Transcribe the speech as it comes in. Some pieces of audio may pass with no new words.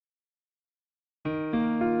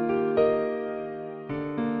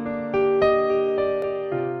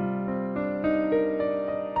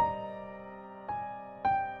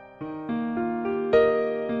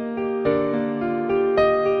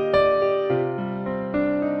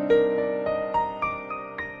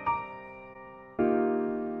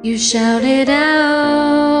You shout it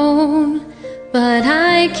out, but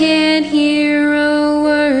I can't hear a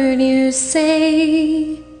word you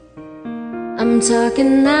say. I'm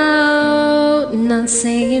talking loud, not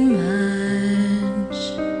saying much.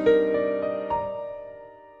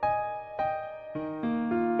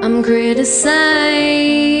 I'm criticized,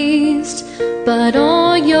 but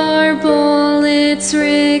all your bullets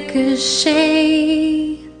ricochet.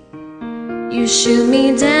 You shoot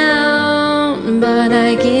me down, but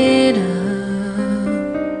I get up.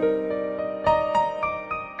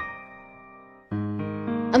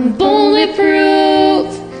 I'm bulletproof,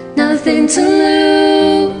 nothing to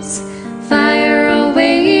lose. Fire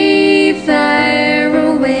away, fire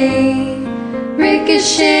away.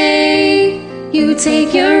 Ricochet, you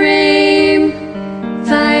take your aim.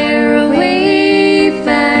 Fire away,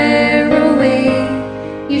 fire away.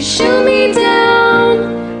 You shoot me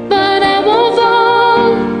down, but I won't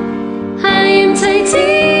fall. I am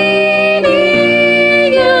titanium.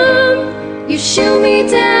 You shoot me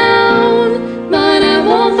down, but I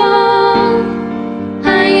won't fall.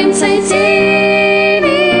 I am titanium.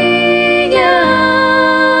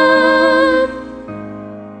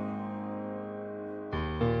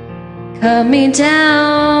 Cut me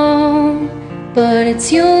down, but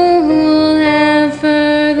it's you who'll have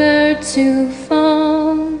further to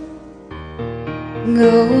fall.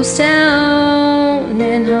 Goes down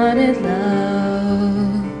in hearted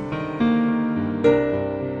love.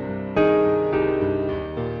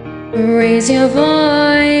 Raise your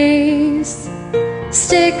voice.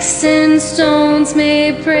 Sticks and stones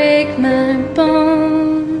may break my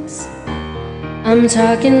bones. I'm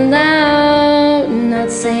talking loud, not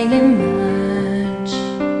saying much.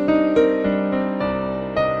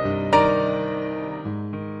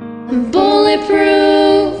 I'm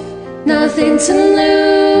bulletproof, nothing to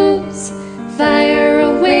lose. Fire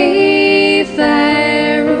away,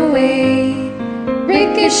 fire away.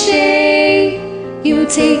 Ricochet, you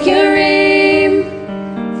take your aim.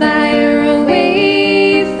 Fire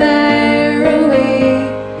away, fire away.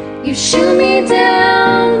 You shoot me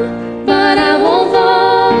down, but I won't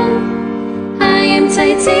fall. I am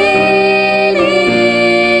titanium.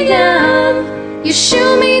 You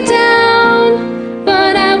shoot me down,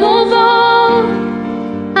 but I won't fall.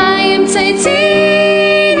 I am titanium.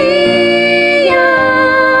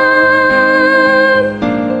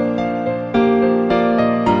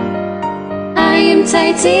 I am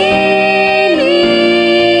titanium.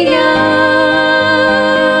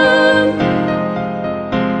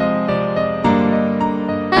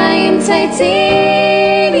 I am titanium.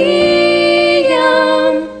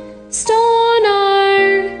 Stone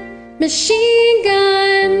art, machine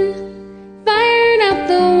gun, firing up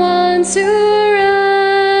the ones who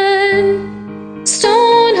run.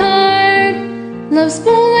 Stone heart loves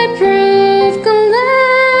bulletproof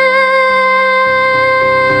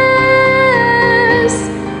glass.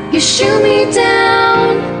 You shoot me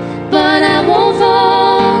down, but I won't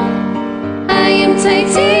fall. I am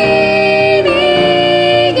titanium.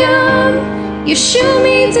 You shoot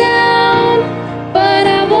me down, but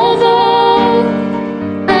I won't fall.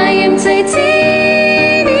 I am titanium.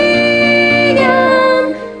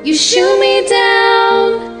 You shoot me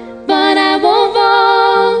down, but I won't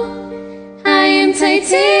fall. I am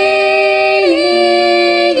titanium.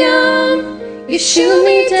 You shoot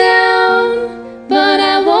me